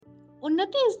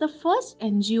Unnati is the first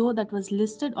NGO that was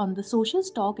listed on the social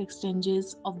stock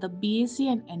exchanges of the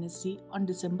BSE and NSE on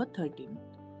December 13.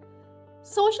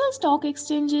 Social stock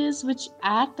exchanges, which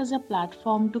act as a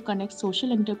platform to connect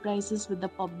social enterprises with the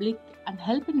public and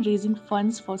help in raising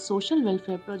funds for social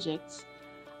welfare projects,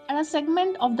 are a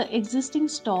segment of the existing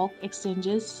stock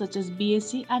exchanges such as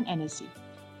BSE and NSE.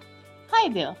 Hi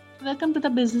there, welcome to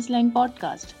the Business Line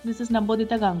podcast. This is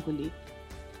Nambodita Ganguly.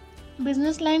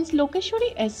 Business Line's Lokeshwari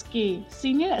SK,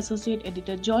 Senior Associate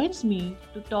Editor, joins me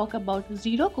to talk about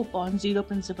zero coupon, zero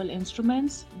principal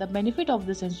instruments, the benefit of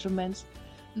these instruments,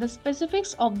 the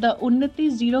specifics of the Unnati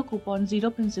zero coupon,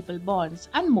 zero principal bonds,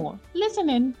 and more.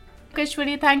 Listen in.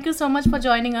 Lokeshwari, thank you so much for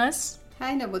joining us.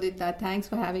 Hi Nabodita, thanks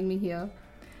for having me here.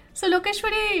 So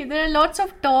Lokeshwari, there are lots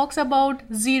of talks about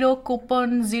zero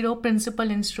coupon, zero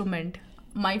principal instrument.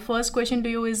 My first question to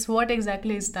you is, what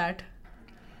exactly is that?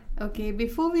 Okay,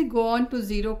 before we go on to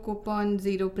zero coupon,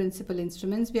 zero principal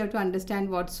instruments, we have to understand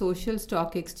what social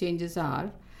stock exchanges are,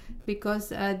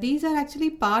 because these are actually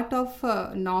part of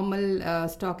normal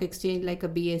stock exchange like a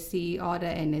BSE or a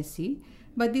NSE.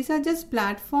 But these are just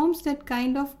platforms that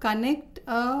kind of connect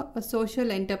a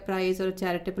social enterprise or a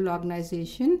charitable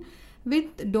organization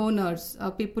with donors,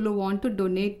 people who want to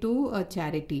donate to a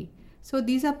charity. So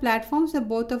these are platforms that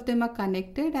both of them are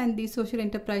connected, and these social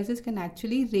enterprises can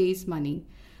actually raise money.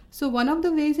 So one of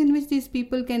the ways in which these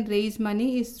people can raise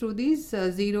money is through these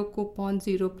zero coupon,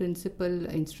 zero principal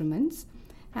instruments.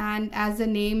 And as the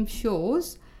name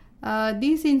shows,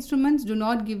 these instruments do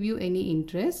not give you any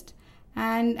interest.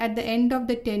 And at the end of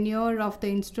the tenure of the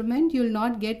instrument, you will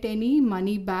not get any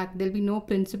money back. There will be no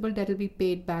principal that will be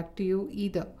paid back to you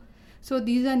either. So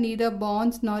these are neither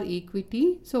bonds nor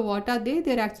equity. So what are they?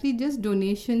 They're actually just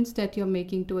donations that you're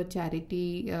making to a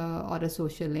charity or a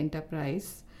social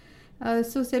enterprise.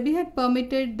 So SEBI had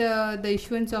permitted the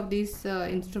issuance of these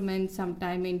instruments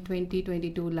sometime in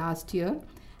 2022 last year,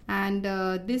 and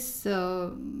the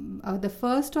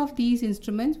first of these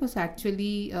instruments was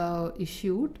actually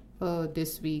issued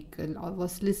this week,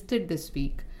 was listed this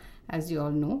week, as you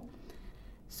all know.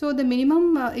 So the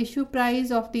minimum issue price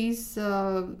of these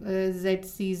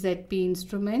ZCZP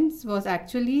instruments was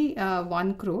actually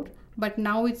 1 crore, but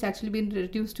now it's actually been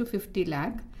reduced to 50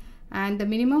 lakh. And the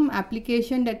minimum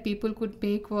application that people could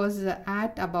make was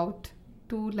at about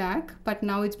 2 lakh, but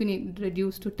now it's been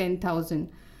reduced to 10,000.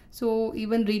 So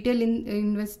even retail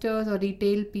investors or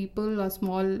retail people or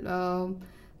small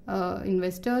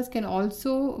investors can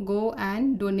also go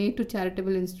and donate to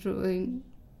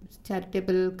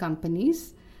charitable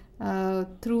companies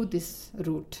through this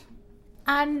route.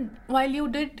 And while you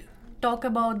did talk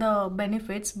about the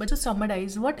benefits, but to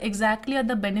summarize, what exactly are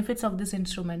the benefits of these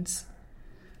instruments?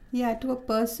 Yeah, to a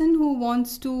person who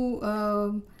wants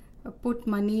to put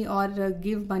money or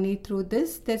give money through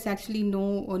this, there's actually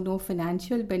no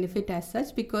financial benefit as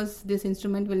such, because this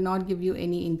instrument will not give you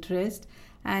any interest,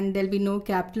 and there'll be no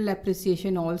capital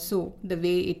appreciation also the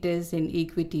way it is in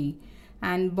equity.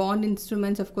 And bond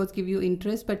instruments, of course, give you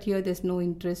interest, but here there's no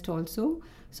interest also.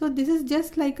 So this is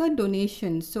just like a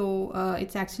donation. So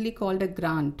it's actually called a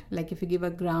grant. Like if you give a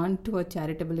grant to a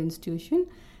charitable institution,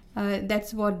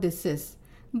 that's what this is.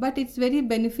 But it's very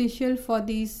beneficial for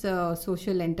these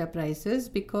social enterprises,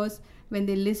 because when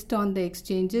they list on the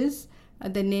exchanges,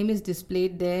 the name is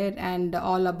displayed there, and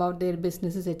all about their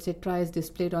businesses, etc., is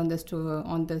displayed on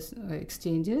the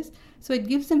exchanges. So it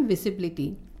gives them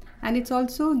visibility, and it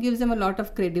also gives them a lot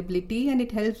of credibility, and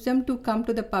it helps them to come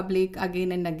to the public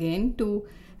again and again to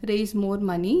raise more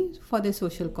money for their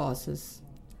social causes.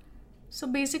 So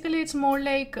basically, it's more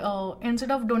like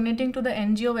instead of donating to the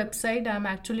NGO website, I'm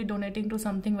actually donating to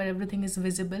something where everything is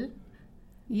visible.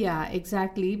 Yeah,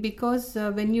 exactly. Because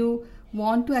when you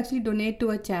want to actually donate to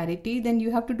a charity, then you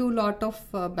have to do a lot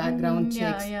of background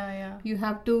checks. Yeah. You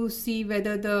have to see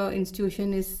whether the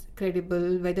institution is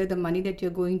credible, whether the money that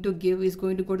you're going to give is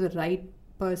going to go to the right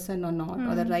person or not,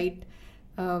 or the right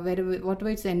whatever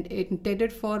it's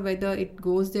intended for, whether it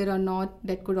goes there or not.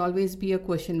 That could always be a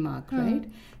question mark, right?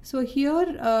 So here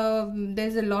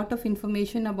there's a lot of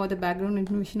information about the background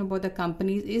information about the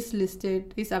companies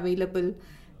is available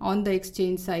on the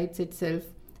exchange sites itself,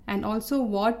 and also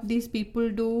what these people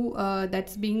do.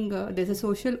 There's a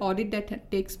social audit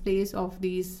that takes place of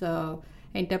these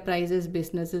enterprises,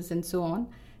 businesses, and so on.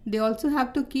 They also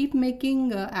have to keep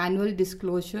making annual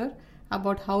disclosure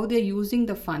about how they're using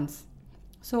the funds.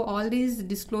 So all these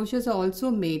disclosures are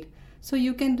also made. So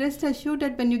you can rest assured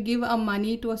that when you give a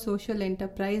money to a social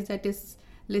enterprise that is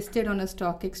listed on a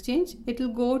stock exchange, it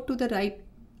will go to the right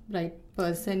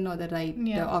person or the right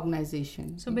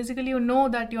organization. So basically, you know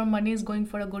that your money is going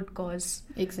for a good cause.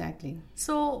 Exactly.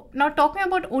 So now talking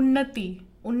about Unnati.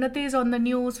 Unnati is on the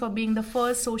news for being the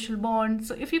first social bond.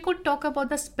 So if you could talk about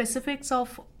the specifics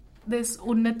of this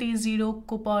Unnati zero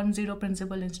coupon, zero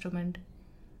principal instrument.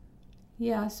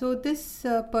 Yeah, so this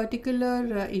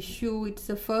particular issue, it's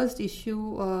the first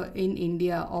issue in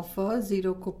India of a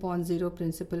zero coupon, zero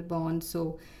principal bond.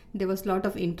 So there was a lot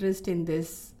of interest in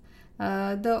this.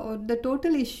 The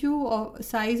total issue of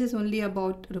size is only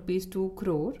about rupees 2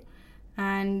 crore,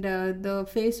 and the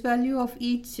face value of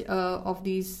each of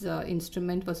these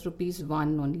instrument was rupees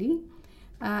 1 only.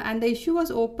 And the issue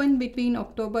was open between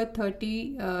October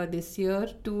 30 this year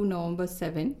to November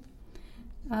 7.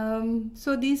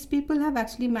 So these people have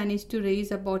actually managed to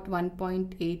raise about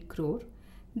 1.8 crore.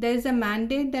 There is a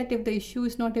mandate that if the issue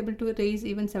is not able to raise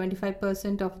even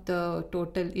 75% of the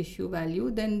total issue value,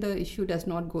 then the issue does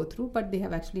not go through, but they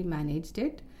have actually managed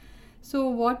it. So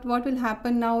what will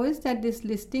happen now is that this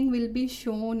listing will be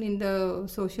shown in the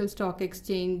social stock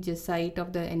exchange site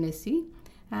of the NSE,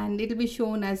 and it will be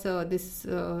shown as this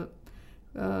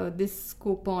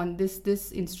coupon,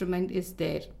 this instrument is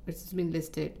there, it's been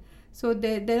listed. So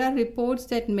there are reports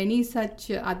that many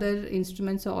such other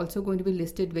instruments are also going to be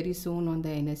listed very soon on the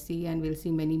NSE, and we'll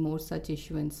see many more such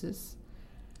issuances.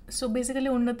 So basically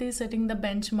Unnati is setting the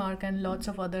benchmark and lots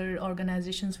of other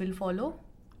organizations will follow?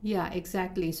 Yeah,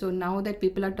 exactly. So now that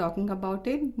people are talking about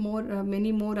it,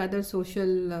 many more other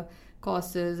social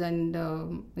causes and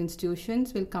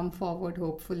institutions will come forward,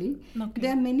 hopefully. Okay.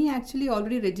 There are many actually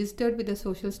already registered with the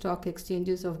social stock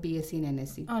exchanges of BSE and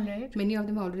NSE. All right. Many of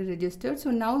them are already registered.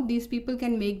 So now these people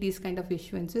can make these kind of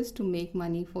issuances to make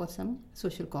money for some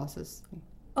social causes.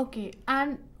 Okay.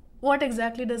 And what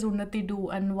exactly does Unnati do,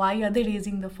 and why are they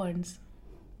raising the funds?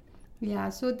 Yeah,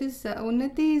 so this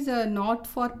Unnati is a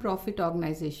not-for-profit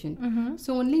organization. Mm-hmm.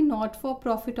 So only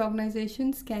not-for-profit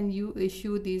organizations can you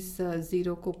issue these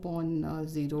zero coupon,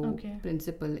 zero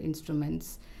principal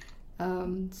instruments.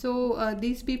 So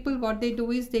these people, what they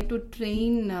do is they to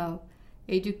train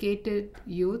educated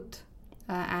youth,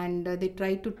 and they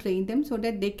try to train them so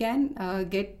that they can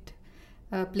get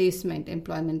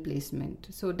employment placement.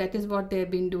 So that is what they have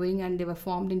been doing, and they were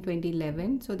formed in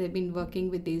 2011. So they've been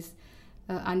working with these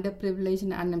underprivileged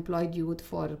and unemployed youth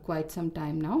for quite some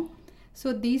time now.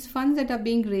 So these funds that are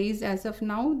being raised as of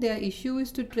now, their issue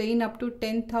is to train up to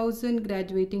 10,000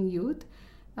 graduating youth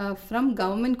from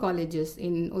government colleges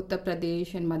in Uttar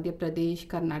Pradesh and Madhya Pradesh,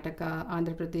 Karnataka,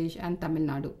 Andhra Pradesh and Tamil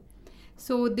Nadu.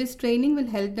 So this training will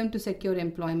help them to secure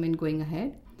employment going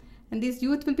ahead. And these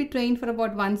youth will be trained for about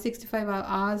 165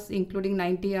 hours, including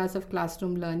 90 hours of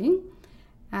classroom learning.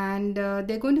 And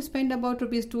they're going to spend about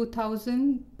rupees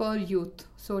 2,000 per youth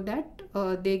so that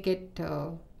they get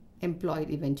employed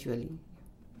eventually.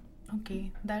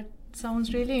 Okay, that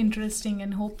sounds really interesting,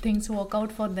 and hope things work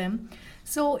out for them.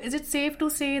 So is it safe to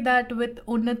say that with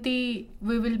Unnati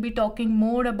we will be talking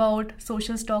more about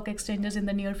social stock exchanges in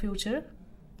the near future?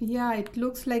 Yeah, it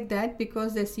looks like that,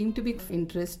 because there seem to be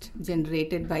interest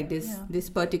generated by this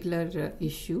particular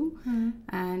issue.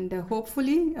 And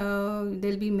hopefully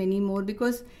there'll be many more,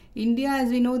 because India,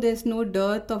 as we know, there's no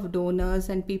dearth of donors,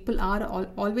 and people are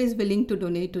always willing to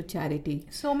donate to charity.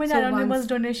 So many anonymous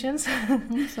donations.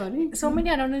 Sorry? So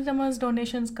many anonymous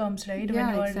donations comes, right? Yeah,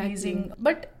 when you are exactly. raising.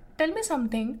 But tell me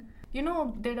something. You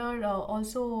know, there are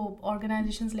also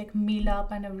organizations like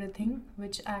Meetup and everything,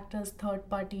 which act as third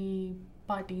parties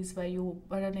where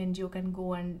an NGO can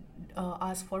go and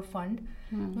ask for fund.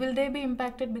 Will they be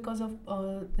impacted because of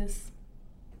this?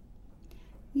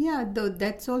 Yeah,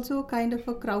 that's also kind of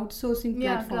a crowdsourcing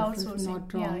platform, if I'm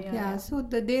not wrong. Yeah. So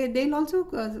they'll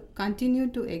also continue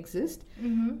to exist.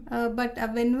 But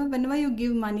whenever you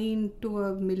give money into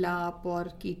a Milap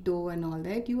or Keto and all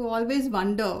that, you always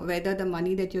wonder whether the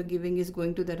money that you're giving is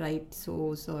going to the right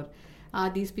source, or are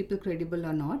these people credible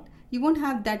or not. You won't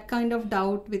have that kind of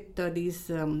doubt with these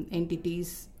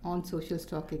entities on social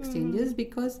stock exchanges,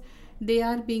 because they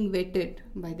are being vetted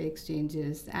by the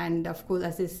exchanges. And of course,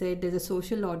 as I said, there's a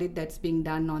social audit that's being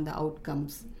done on the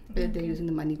outcomes, whether they're using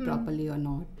the money properly or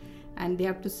not. And they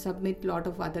have to submit a lot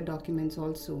of other documents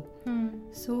also.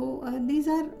 So these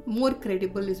are more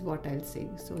credible is what I'll say.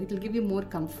 So it will give you more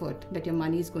comfort that your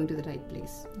money is going to the right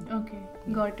place. Okay,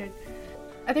 got it.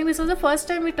 I think this was the first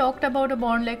time we talked about a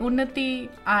bond like Unnati,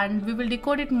 and we will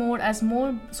decode it more as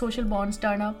more social bonds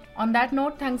turn up. On that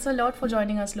note, thanks a lot for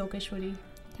joining us, Lokeshwari.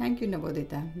 Thank you,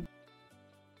 Navodita.